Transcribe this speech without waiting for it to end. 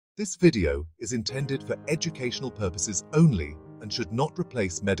This video is intended for educational purposes only and should not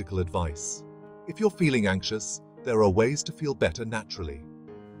replace medical advice. If you're feeling anxious, there are ways to feel better naturally.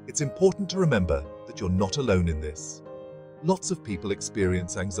 It's important to remember that you're not alone in this. Lots of people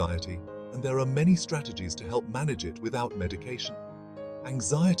experience anxiety, and there are many strategies to help manage it without medication.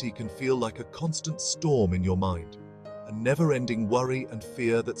 Anxiety can feel like a constant storm in your mind, a never-ending worry and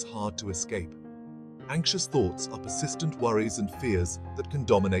fear that's hard to escape. Anxious thoughts are persistent worries and fears that can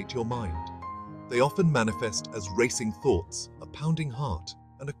dominate your mind. They often manifest as racing thoughts, a pounding heart,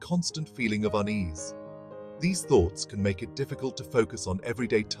 and a constant feeling of unease. These thoughts can make it difficult to focus on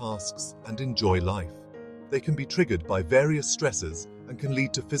everyday tasks and enjoy life. They can be triggered by various stressors and can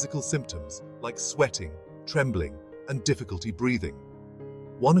lead to physical symptoms like sweating, trembling, and difficulty breathing.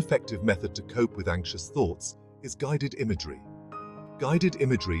 One effective method to cope with anxious thoughts is guided imagery. Guided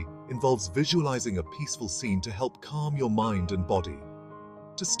imagery involves visualizing a peaceful scene to help calm your mind and body.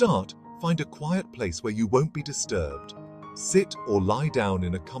 To start, find a quiet place where you won't be disturbed. Sit or lie down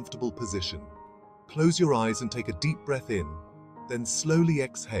in a comfortable position. Close your eyes and take a deep breath in, then slowly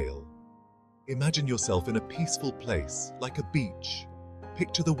exhale. Imagine yourself in a peaceful place, like a beach.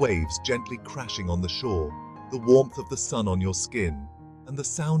 Picture the waves gently crashing on the shore, the warmth of the sun on your skin, and the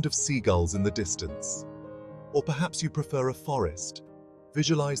sound of seagulls in the distance. Or perhaps you prefer a forest.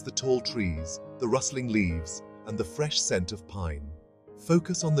 Visualize the tall trees, the rustling leaves, and the fresh scent of pine.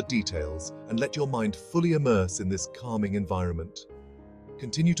 Focus on the details and let your mind fully immerse in this calming environment.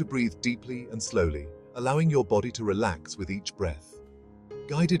 Continue to breathe deeply and slowly, allowing your body to relax with each breath.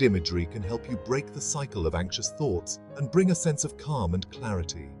 Guided imagery can help you break the cycle of anxious thoughts and bring a sense of calm and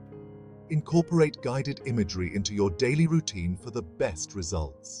clarity. Incorporate guided imagery into your daily routine for the best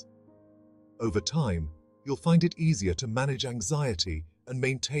results. Over time, you'll find it easier to manage anxiety and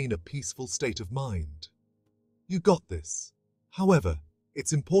maintain a peaceful state of mind. You got this. However,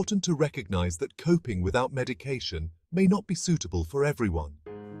 it's important to recognize that coping without medication may not be suitable for everyone.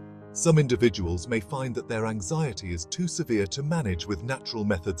 Some individuals may find that their anxiety is too severe to manage with natural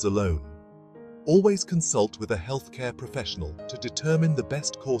methods alone. Always consult with a healthcare professional to determine the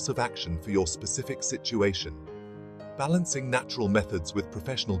best course of action for your specific situation. Balancing natural methods with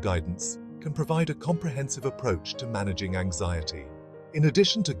professional guidance can provide a comprehensive approach to managing anxiety. In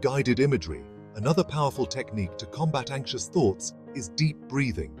addition to guided imagery, another powerful technique to combat anxious thoughts is deep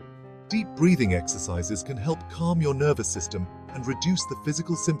breathing. Deep breathing exercises can help calm your nervous system and reduce the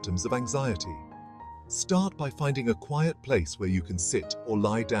physical symptoms of anxiety. Start by finding a quiet place where you can sit or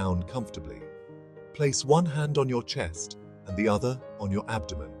lie down comfortably. Place one hand on your chest and the other on your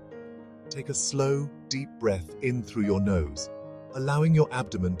abdomen. Take a slow, deep breath in through your nose, allowing your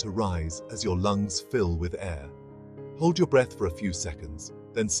abdomen to rise as your lungs fill with air. Hold your breath for a few seconds,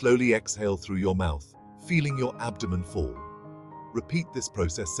 then slowly exhale through your mouth, feeling your abdomen fall. Repeat this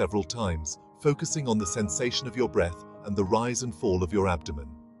process several times, focusing on the sensation of your breath and the rise and fall of your abdomen.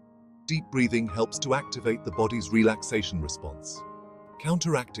 Deep breathing helps to activate the body's relaxation response,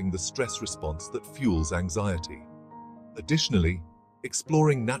 counteracting the stress response that fuels anxiety. Additionally,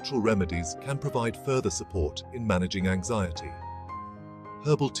 exploring natural remedies can provide further support in managing anxiety.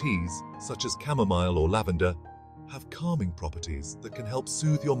 Herbal teas, such as chamomile or lavender, have calming properties that can help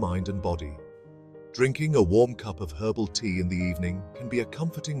soothe your mind and body. Drinking a warm cup of herbal tea in the evening can be a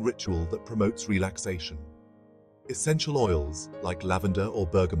comforting ritual that promotes relaxation. Essential oils, like lavender or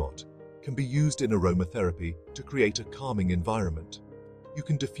bergamot, can be used in aromatherapy to create a calming environment. You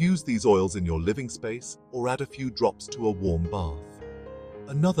can diffuse these oils in your living space or add a few drops to a warm bath.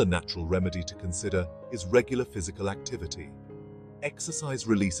 Another natural remedy to consider is regular physical activity. Exercise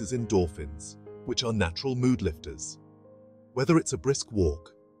releases endorphins, which are natural mood lifters. Whether it's a brisk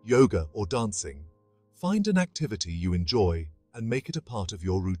walk, yoga, or dancing, find an activity you enjoy and make it a part of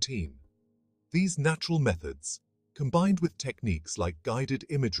your routine. These natural methods, combined with techniques like guided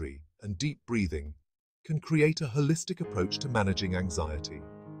imagery and deep breathing, can create a holistic approach to managing anxiety.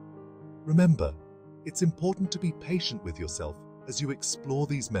 Remember, it's important to be patient with yourself as you explore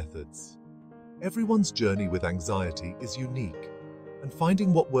these methods. Everyone's journey with anxiety is unique, and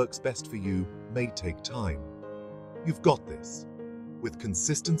finding what works best for you may take time. You've got this. With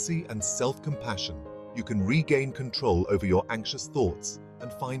consistency and self-compassion, you can regain control over your anxious thoughts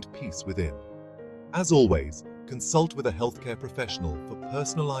and find peace within. As always, consult with a healthcare professional for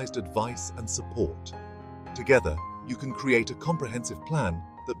personalized advice and support. Together, you can create a comprehensive plan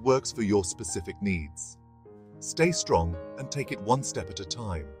that works for your specific needs. Stay strong and take it one step at a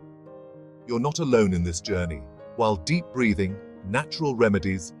time. You're not alone in this journey. While deep breathing, natural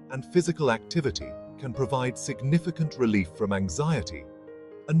remedies, and physical activity can provide significant relief from anxiety,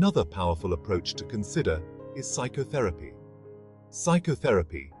 another powerful approach to consider is psychotherapy.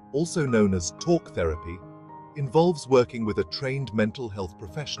 Psychotherapy, also known as talk therapy, involves working with a trained mental health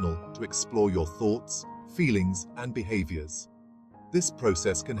professional to explore your thoughts, feelings, and behaviors. This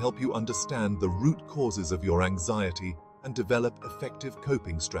process can help you understand the root causes of your anxiety and develop effective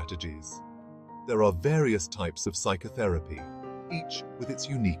coping strategies. There are various types of psychotherapy, each with its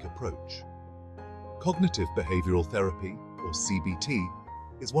unique approach. Cognitive behavioral therapy, or CBT,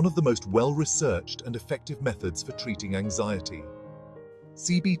 is one of the most well-researched and effective methods for treating anxiety.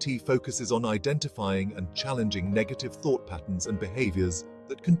 CBT focuses on identifying and challenging negative thought patterns and behaviors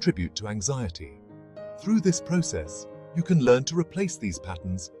that contribute to anxiety. Through this process, you can learn to replace these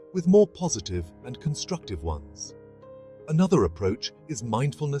patterns with more positive and constructive ones. Another approach is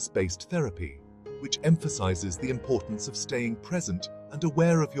mindfulness-based therapy, which emphasizes the importance of staying present and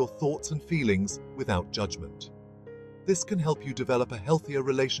aware of your thoughts and feelings without judgment. This can help you develop a healthier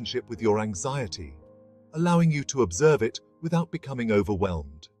relationship with your anxiety, allowing you to observe it without becoming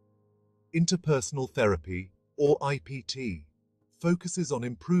overwhelmed. Interpersonal therapy, or IPT, focuses on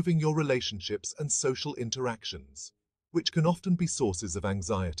improving your relationships and social interactions, which can often be sources of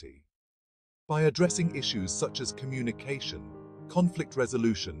anxiety. By addressing issues such as communication, conflict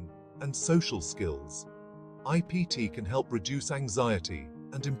resolution, and social skills, IPT can help reduce anxiety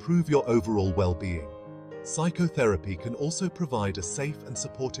and improve your overall well-being. Psychotherapy can also provide a safe and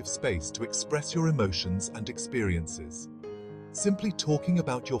supportive space to express your emotions and experiences. Simply talking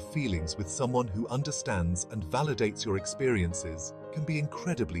about your feelings with someone who understands and validates your experiences can be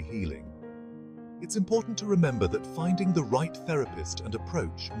incredibly healing. It's important to remember that finding the right therapist and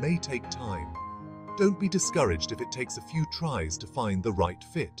approach may take time. Don't be discouraged if it takes a few tries to find the right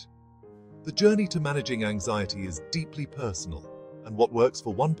fit. The journey to managing anxiety is deeply personal, and what works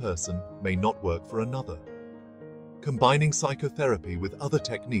for one person may not work for another. Combining psychotherapy with other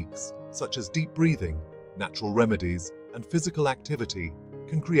techniques, such as deep breathing, natural remedies, and physical activity,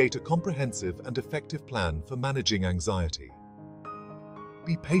 can create a comprehensive and effective plan for managing anxiety.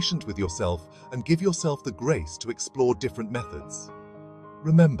 Be patient with yourself and give yourself the grace to explore different methods.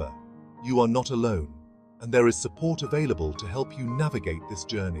 Remember, you are not alone, and there is support available to help you navigate this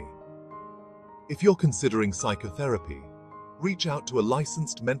journey. If you're considering psychotherapy, reach out to a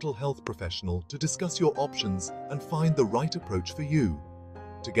licensed mental health professional to discuss your options and find the right approach for you.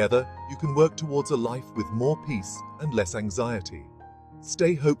 Together, you can work towards a life with more peace and less anxiety.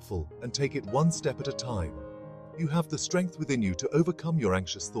 Stay hopeful and take it one step at a time. You have the strength within you to overcome your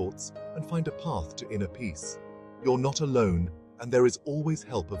anxious thoughts and find a path to inner peace. You're not alone, and there is always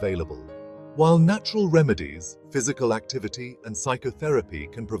help available. While natural remedies, physical activity, and psychotherapy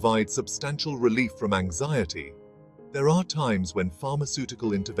can provide substantial relief from anxiety, there are times when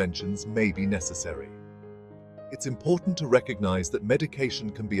pharmaceutical interventions may be necessary. It's important to recognize that medication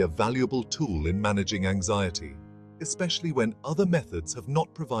can be a valuable tool in managing anxiety, especially when other methods have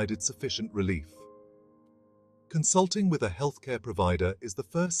not provided sufficient relief. Consulting with a healthcare provider is the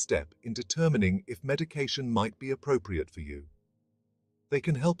first step in determining if medication might be appropriate for you. They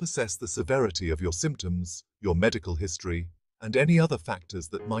can help assess the severity of your symptoms, your medical history, and any other factors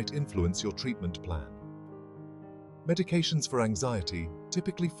that might influence your treatment plan. Medications for anxiety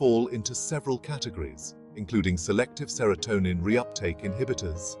typically fall into several categories, including selective serotonin reuptake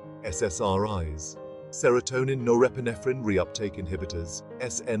inhibitors, SSRIs, serotonin norepinephrine reuptake inhibitors,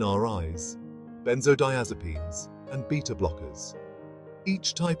 SNRIs, benzodiazepines, and beta blockers.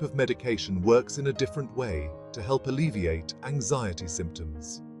 Each type of medication works in a different way to help alleviate anxiety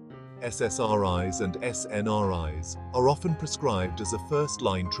symptoms. SSRIs and SNRIs are often prescribed as a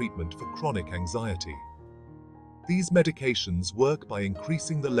first-line treatment for chronic anxiety. These medications work by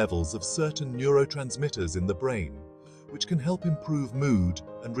increasing the levels of certain neurotransmitters in the brain, which can help improve mood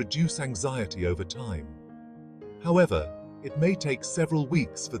and reduce anxiety over time. However, it may take several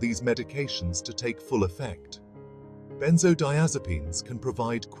weeks for these medications to take full effect. Benzodiazepines can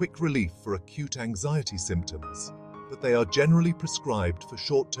provide quick relief for acute anxiety symptoms, but they are generally prescribed for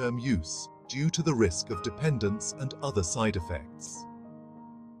short-term use due to the risk of dependence and other side effects.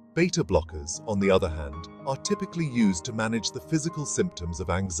 Beta blockers, on the other hand, are typically used to manage the physical symptoms of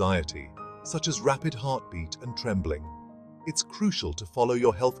anxiety, such as rapid heartbeat and trembling. It's crucial to follow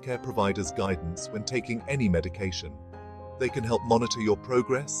your healthcare provider's guidance when taking any medication. They can help monitor your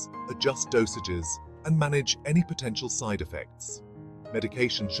progress, adjust dosages, and manage any potential side effects.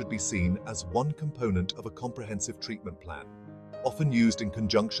 Medication should be seen as one component of a comprehensive treatment plan, often used in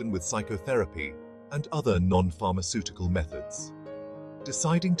conjunction with psychotherapy and other non-pharmaceutical methods.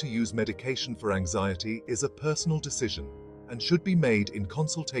 Deciding to use medication for anxiety is a personal decision and should be made in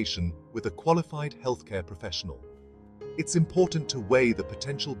consultation with a qualified healthcare professional. It's important to weigh the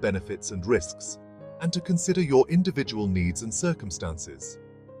potential benefits and risks and to consider your individual needs and circumstances.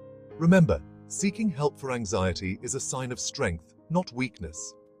 Remember, seeking help for anxiety is a sign of strength, not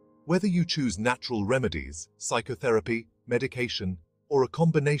weakness. Whether you choose natural remedies, psychotherapy, medication, or a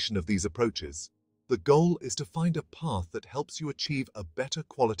combination of these approaches, the goal is to find a path that helps you achieve a better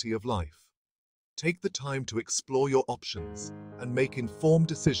quality of life. Take the time to explore your options and make informed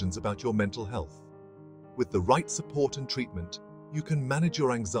decisions about your mental health. With the right support and treatment, you can manage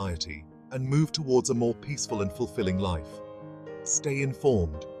your anxiety and move towards a more peaceful and fulfilling life. Stay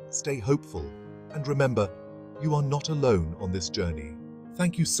informed, stay hopeful, and remember, you are not alone on this journey.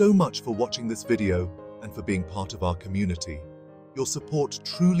 Thank you so much for watching this video and for being part of our community. Your support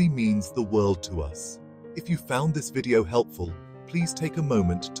truly means the world to us. If you found this video helpful, please take a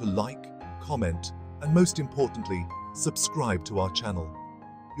moment to like, comment, and most importantly, subscribe to our channel.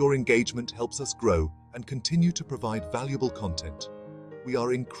 Your engagement helps us grow and continue to provide valuable content. We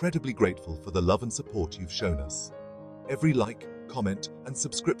are incredibly grateful for the love and support you've shown us. Every like, comment, and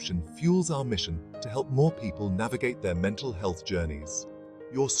subscription fuels our mission to help more people navigate their mental health journeys.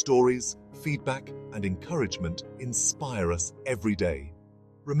 Your stories, feedback, and encouragement inspire us every day.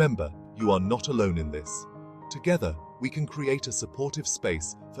 Remember, you are not alone in this. Together, we can create a supportive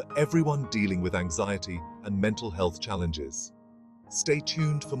space for everyone dealing with anxiety and mental health challenges. Stay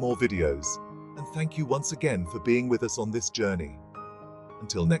tuned for more videos, and thank you once again for being with us on this journey.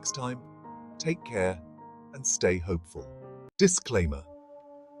 Until next time, take care and stay hopeful. Disclaimer: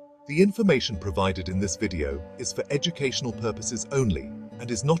 the information provided in this video is for educational purposes only and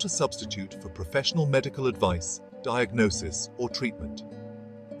is not a substitute for professional medical advice, diagnosis, or treatment.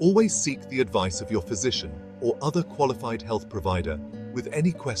 Always seek the advice of your physician or other qualified health provider with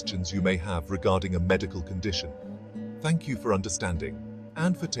any questions you may have regarding a medical condition. Thank you for understanding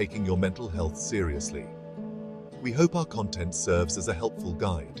and for taking your mental health seriously. We hope our content serves as a helpful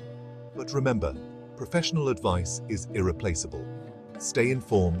guide. But remember, professional advice is irreplaceable. Stay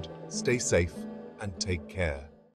informed, stay safe, and take care.